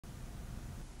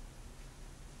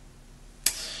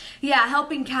Yeah,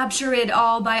 helping capture it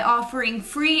all by offering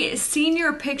free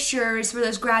senior pictures for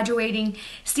those graduating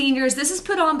seniors. This is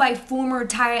put on by former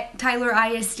Tyler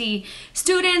ISD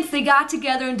students. They got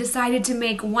together and decided to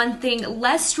make one thing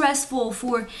less stressful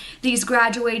for these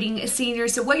graduating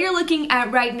seniors. So what you're looking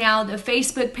at right now, the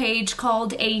Facebook page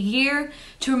called A Year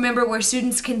to Remember, where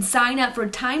students can sign up for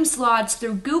time slots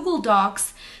through Google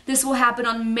Docs. This will happen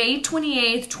on May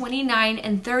 28th, 29th,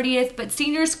 and 30th, but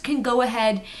seniors can go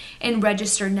ahead and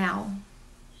register now.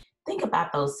 Think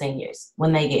about those seniors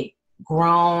when they get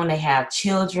grown, they have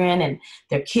children, and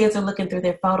their kids are looking through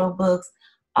their photo books.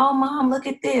 Oh, mom, look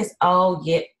at this. Oh,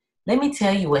 yeah. Let me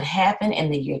tell you what happened in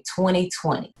the year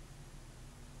 2020.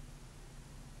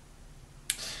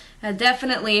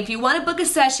 Definitely. If you want to book a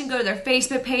session, go to their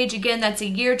Facebook page. Again, that's A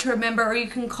Year to Remember, or you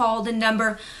can call the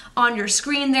number on your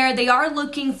screen there. They are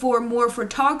looking for more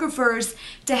photographers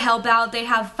to help out. They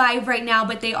have 5 right now,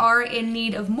 but they are in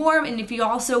need of more. And if you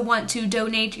also want to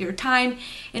donate your time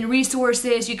and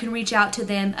resources, you can reach out to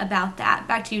them about that.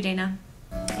 Back to you, Dana.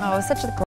 Oh, such a